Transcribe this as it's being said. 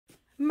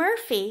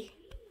Murphy,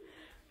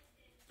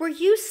 were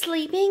you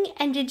sleeping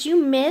and did you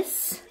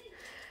miss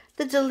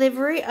the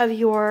delivery of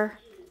your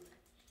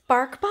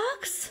bark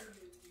box?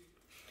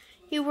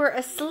 You were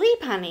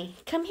asleep, honey.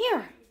 Come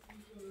here.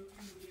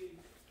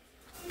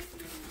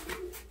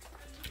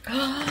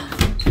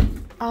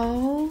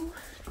 Oh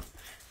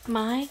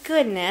my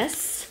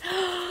goodness.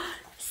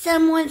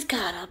 Someone's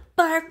got a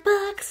bark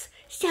box.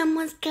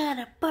 Someone's got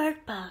a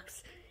bark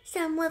box.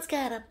 Someone's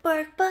got a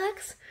bark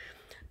box.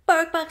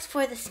 Bark box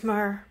for the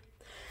Smur.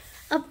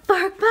 A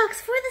bark box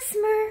for the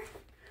Smur.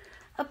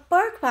 A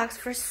bark box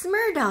for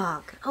Smur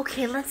Dog.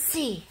 Okay, let's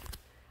see.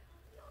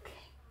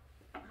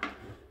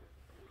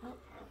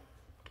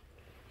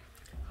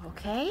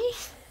 Okay.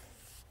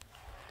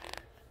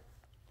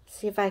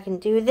 See if I can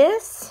do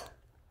this.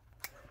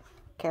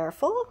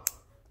 Careful.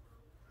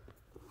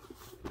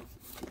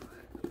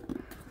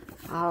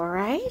 All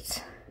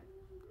right.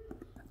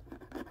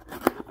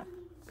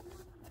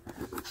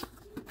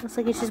 Looks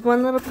like it's just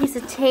one little piece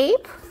of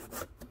tape.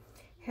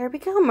 Here we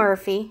go,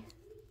 Murphy.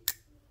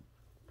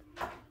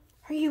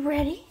 Are you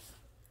ready?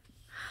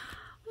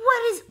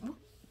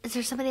 Is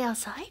there somebody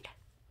outside?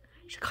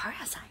 There's a car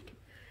outside.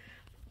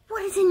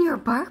 What is in your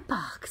bark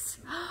box?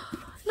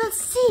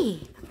 Let's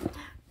see.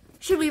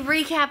 Should we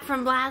recap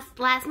from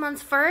last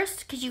month's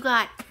first? Because you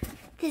got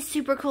this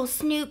super cool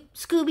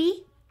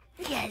Scooby.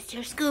 Yes,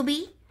 your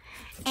Scooby.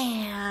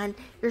 And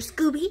your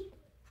Scooby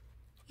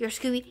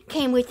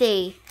came with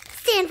a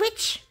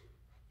sandwich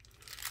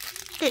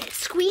that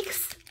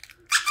squeaks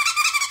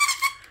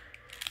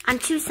on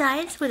two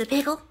sides with a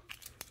pickle.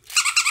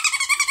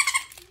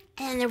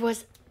 And there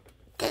was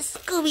this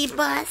Scooby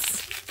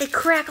bus that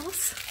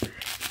crackles.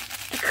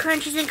 It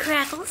crunches and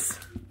crackles.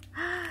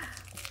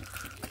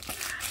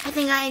 I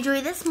think I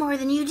enjoy this more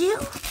than you do.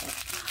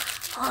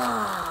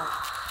 Oh.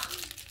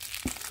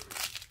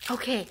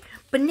 Okay,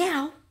 but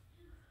now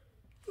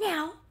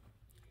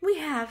we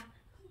have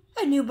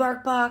a new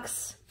bark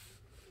box.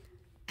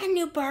 A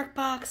new bark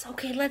box.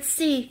 Okay, let's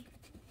see.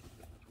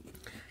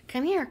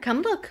 Come here,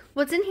 come look.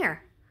 What's in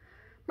here?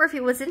 Murphy,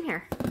 what's in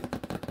here?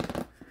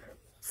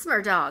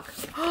 Smur Dog.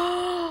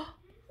 Oh,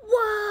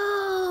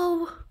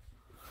 whoa.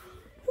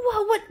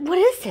 Whoa, what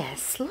is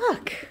this?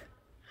 Look.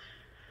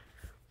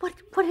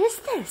 What is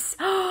this?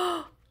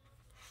 Oh,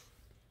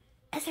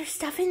 is there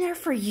stuff in there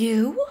for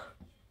you?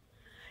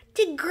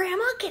 Did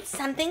Grandma get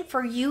something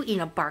for you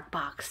in a bark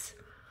box?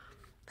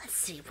 Let's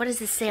see. What does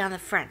this say on the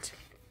front?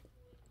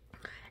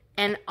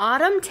 An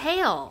autumn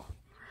tail.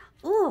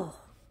 Ooh.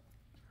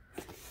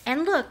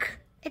 And look,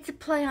 it's a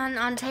play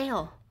on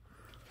tail.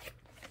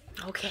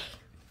 Okay.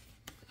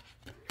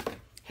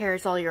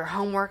 Here's all your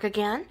homework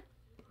again.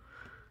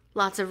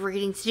 Lots of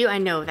reading to do. I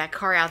know that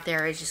car out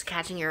there is just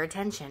catching your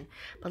attention.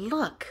 But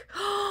look.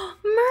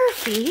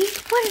 Murphy,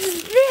 what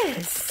is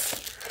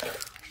this?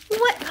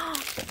 What?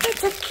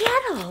 It's a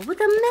kettle with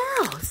a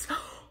mouse.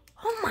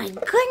 Oh my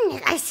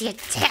goodness. I see a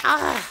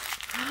tail.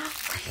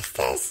 What is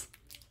this?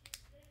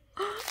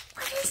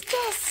 What is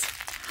this?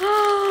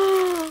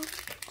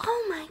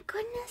 Oh my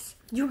goodness.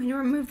 You want me to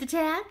remove the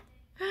tag?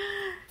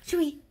 Should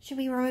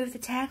we remove the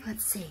tag?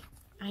 Let's see.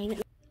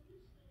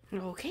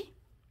 Okay.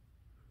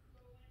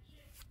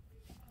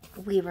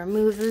 We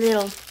remove the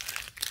little...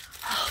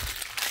 Oh,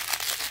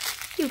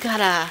 you got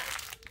a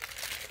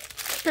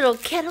little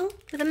kettle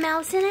with a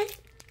mouse in it?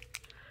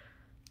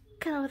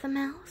 Kettle with a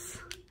mouse.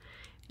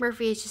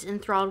 Murphy is just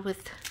enthralled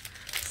with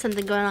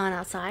something going on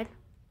outside.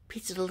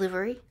 Pizza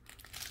delivery.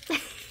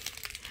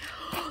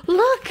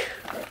 Look!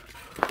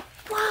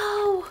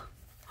 Whoa!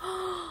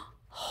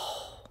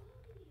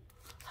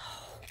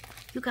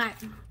 You got...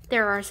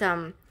 There are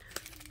some...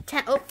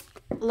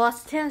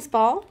 lost a tennis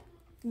ball.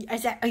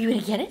 Are you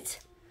gonna get it?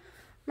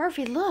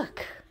 Murphy,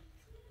 look.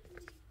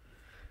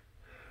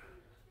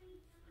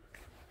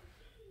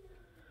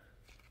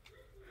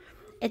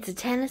 It's a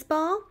tennis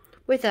ball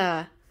with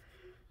a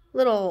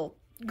little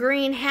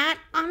green hat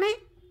on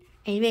it.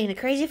 And you're making a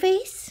crazy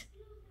face.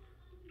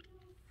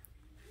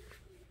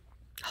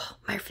 Oh,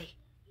 Murphy.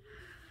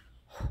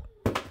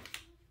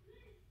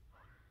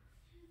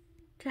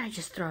 Did I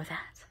just throw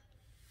that?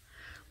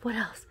 What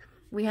else?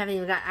 We haven't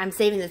even got... I'm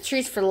saving the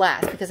treats for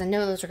last because I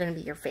know those are going to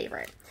be your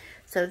favorite.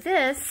 So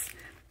this...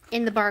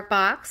 In the bark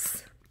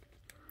box,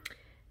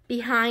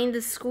 behind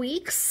the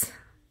squeaks,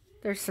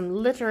 there's some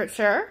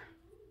literature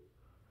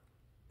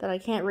that I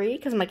can't read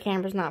because my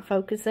camera's not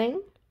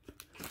focusing.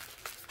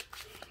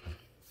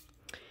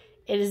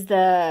 It is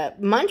the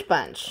Munch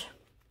Bunch.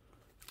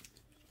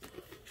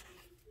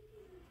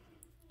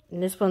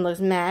 And this one looks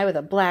mad with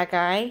a black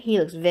eye. He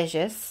looks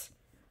vicious.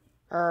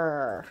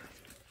 And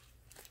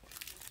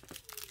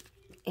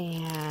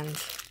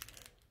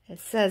it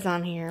says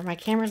on here, my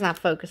camera's not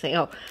focusing.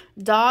 Oh,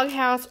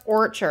 Doghouse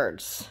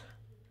Orchards.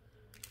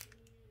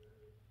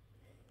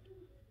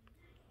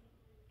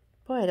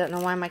 Boy, I don't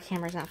know why my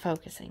camera's not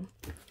focusing.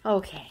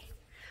 Okay.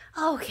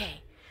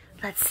 Okay.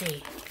 Let's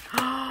see.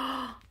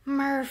 Oh,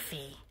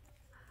 Murphy.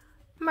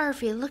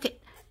 Murphy, look at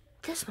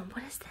this one.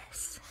 What is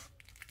this?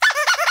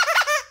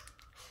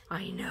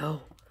 I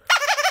know.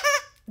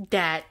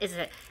 That is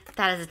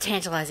a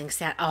tantalizing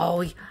sound.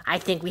 Oh, I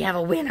think we have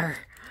a winner.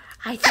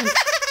 I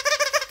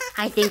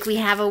think we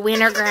have a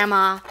winner,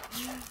 Grandma.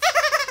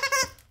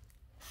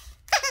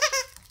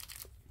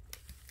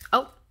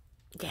 Oh,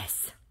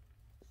 yes.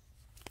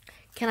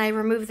 Can I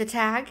remove the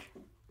tag?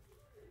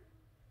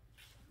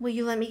 Will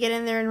you let me get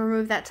in there and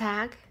remove that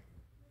tag?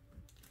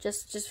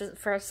 Just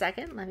for a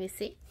second. Let me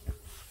see.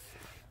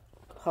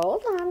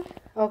 Hold on.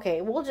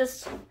 Okay, we'll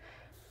just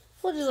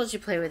let you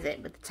play with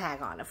it with the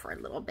tag on it for a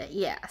little bit.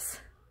 Yes.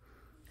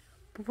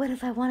 But what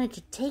if I wanted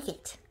to take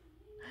it?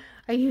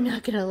 Are you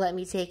not gonna let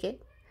me take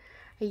it?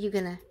 Are you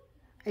gonna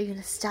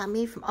stop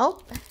me from?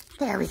 Oh,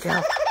 there we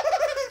go.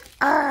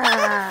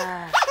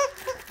 I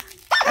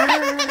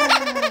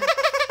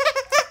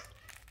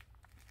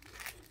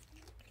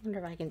wonder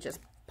if I can just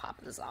pop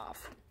this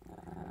off.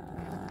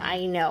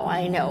 I know.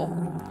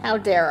 How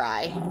dare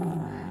I?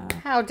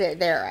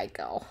 There I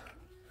go.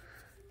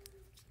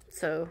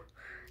 So,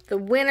 the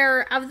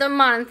winner of the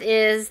month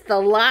is the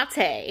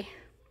latte.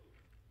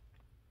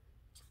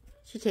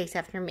 She takes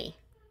after me.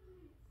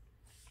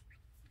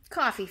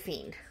 Coffee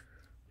fiend.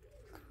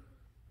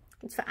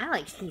 It's fun. I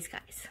like cheese,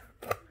 guys.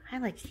 I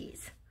like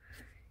cheese.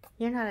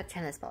 You're not a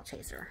tennis ball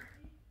chaser.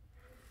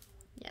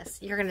 Yes,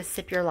 you're gonna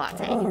sip your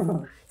latte.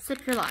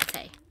 Sip your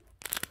latte.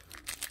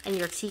 And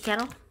your tea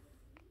kettle.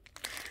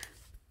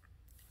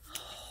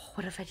 Oh,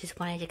 what if I just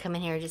wanted to come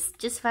in here?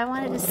 Just if I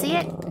wanted to see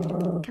it?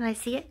 Can I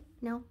see it?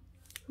 No?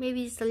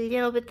 Maybe just a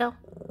little bit though.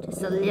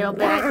 Just a little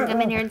bit. I can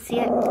come in here and see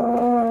it.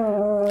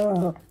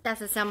 That's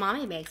the sound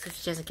Mommy makes when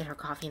she doesn't get her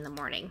coffee in the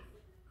morning.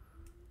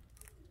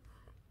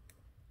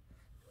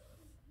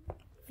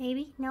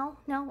 Maybe? No?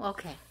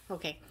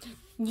 Okay.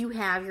 You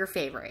have your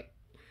favorite.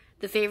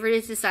 The favorite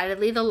is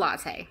decidedly the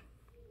latte.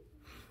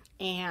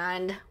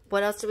 And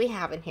what else do we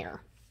have in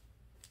here?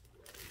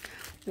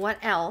 What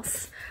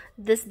else?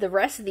 The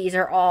rest of these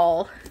are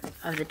all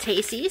of the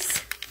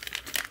Tasties.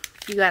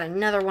 You got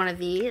another one of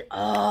these.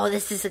 Oh,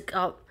 this is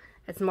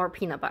it's more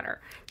peanut butter.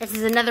 This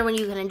is another one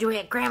you can enjoy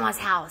at Grandma's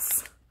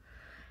house.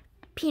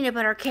 Peanut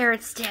butter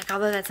carrot stick,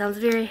 although that sounds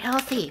very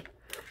healthy.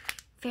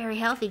 Very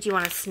healthy. Do you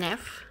want to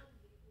sniff?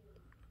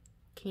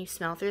 Can you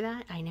smell through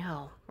that? I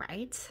know,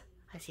 right?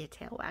 I see a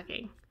tail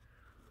wagging.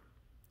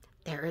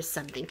 There is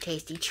something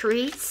tasty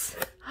treats.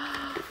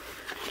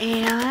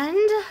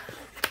 And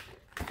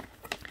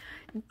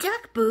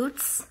duck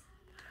boots.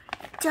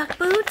 Duck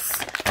boots.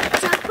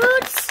 Duck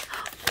boots.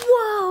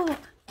 Whoa.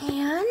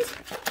 And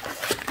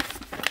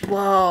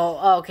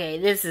whoa. Okay,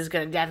 this is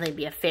going to definitely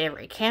be a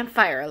favorite.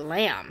 Campfire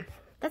lamb.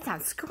 That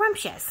sounds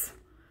scrumptious.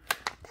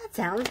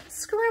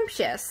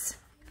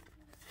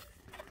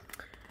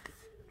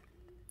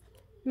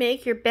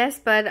 Make your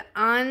best bud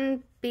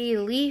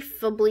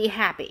unbelievably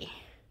happy.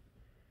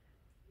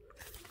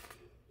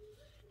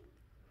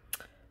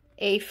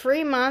 A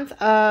free month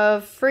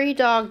of free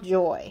dog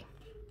joy.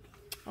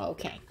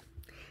 Okay.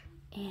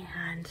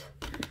 And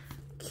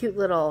cute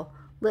little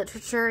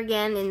literature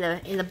again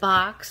in the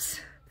box.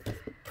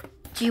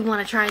 Do you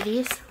want to try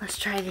these? Let's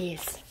try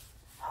these.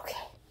 Okay.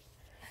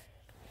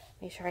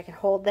 Make sure I can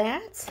hold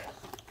that.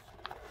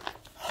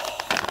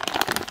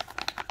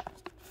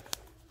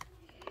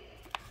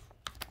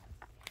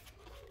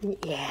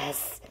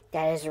 Yes,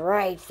 that is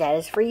right. That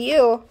is for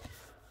you.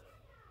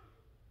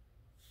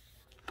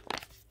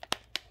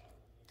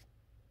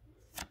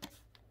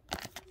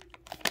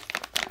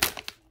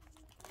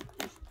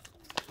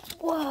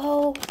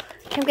 Whoa.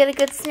 Come get a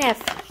good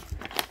sniff.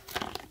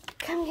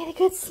 Come get a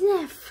good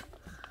sniff.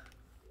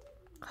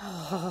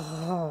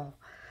 Oh,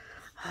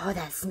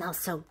 that smells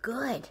so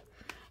good.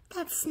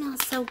 That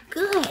smells so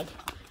good.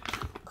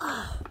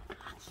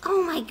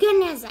 Oh my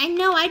goodness. I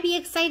know I'd be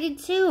excited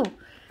too.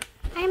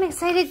 I'm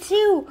excited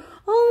too.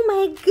 Oh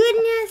my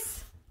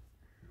goodness.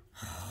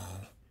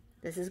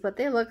 This is what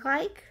they look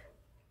like.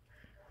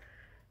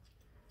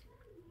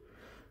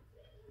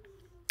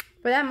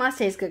 But that must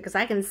taste good because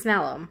I can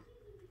smell them.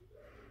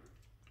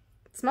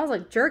 It smells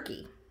like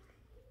jerky.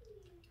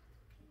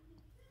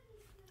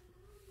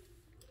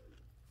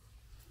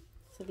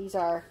 So these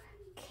are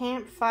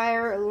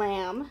campfire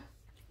lamb.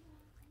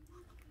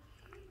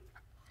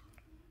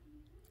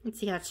 Let's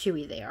see how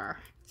chewy they are.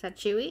 Is that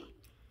chewy?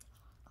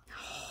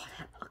 Oh,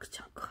 that looks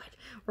so good.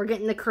 We're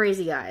getting the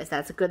crazy eyes.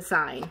 That's a good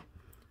sign.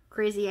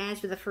 Crazy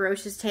eyes with a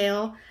ferocious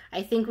tail.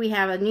 I think we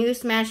have a new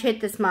smash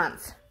hit this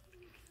month.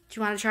 Do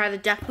you want to try the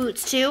duck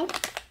boots too?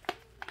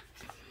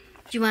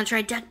 Do you want to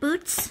try duck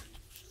boots?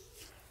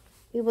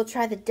 We will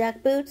try the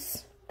duck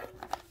boots.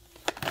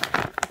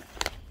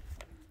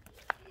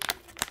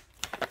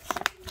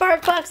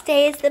 BarkBox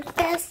Day is the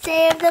best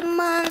day of the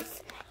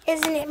month.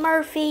 Isn't it,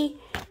 Murphy?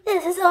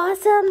 This is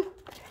awesome.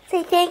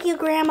 Say thank you,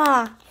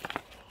 Grandma.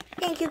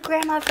 Thank you,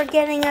 Grandma, for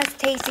getting us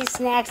tasty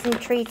snacks and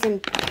treats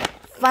and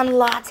fun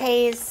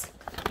lattes.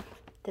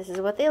 This is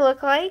what they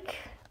look like.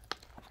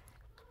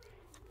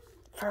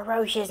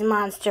 Ferocious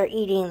monster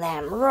eating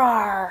them.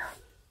 Roar.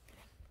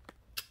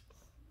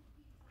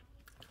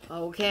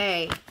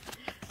 Okay.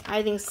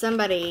 I think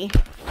somebody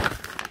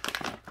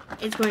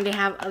is going to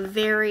have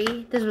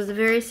this was a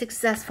very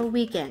successful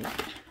weekend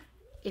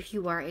if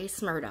you are a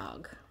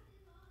Smurdog.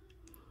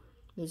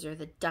 These are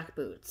the duck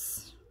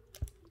boots.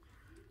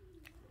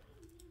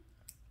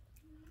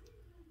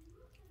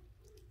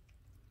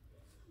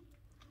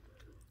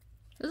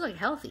 Those look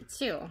healthy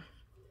too.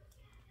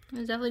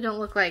 They definitely don't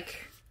look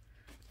like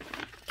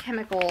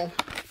chemical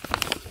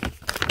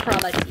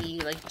product-y,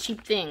 like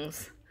cheap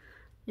things.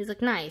 These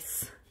look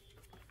nice.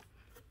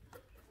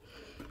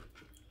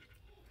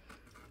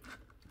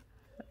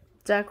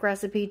 Duck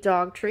recipe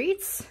dog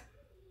treats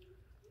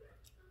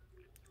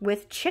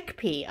with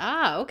chickpea.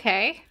 Ah,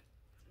 okay.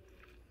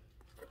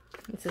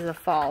 This is a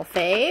fall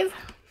fave.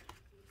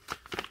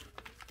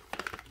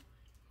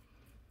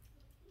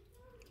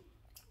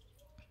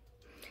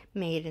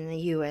 Made in the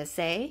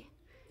USA.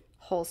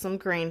 Wholesome,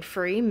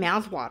 grain-free,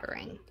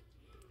 mouth-watering.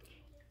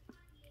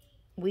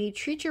 We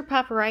treat your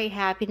pup right,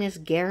 happiness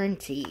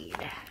guaranteed.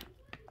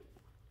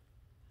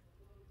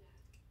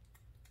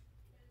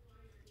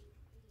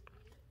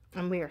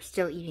 And we are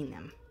still eating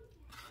them.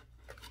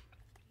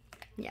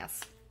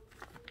 Yes.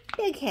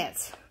 Big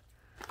hit.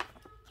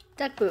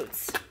 Duck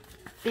boots.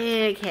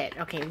 Big hit.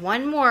 Okay,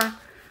 one more.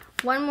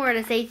 One more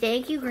to say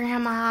thank you,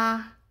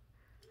 Grandma.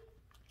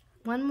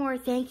 One more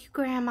thank you,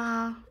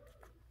 Grandma.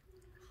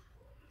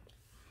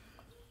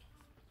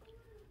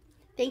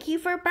 Thank you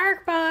for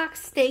BarkBox.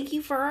 Thank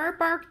you for our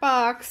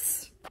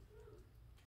BarkBox.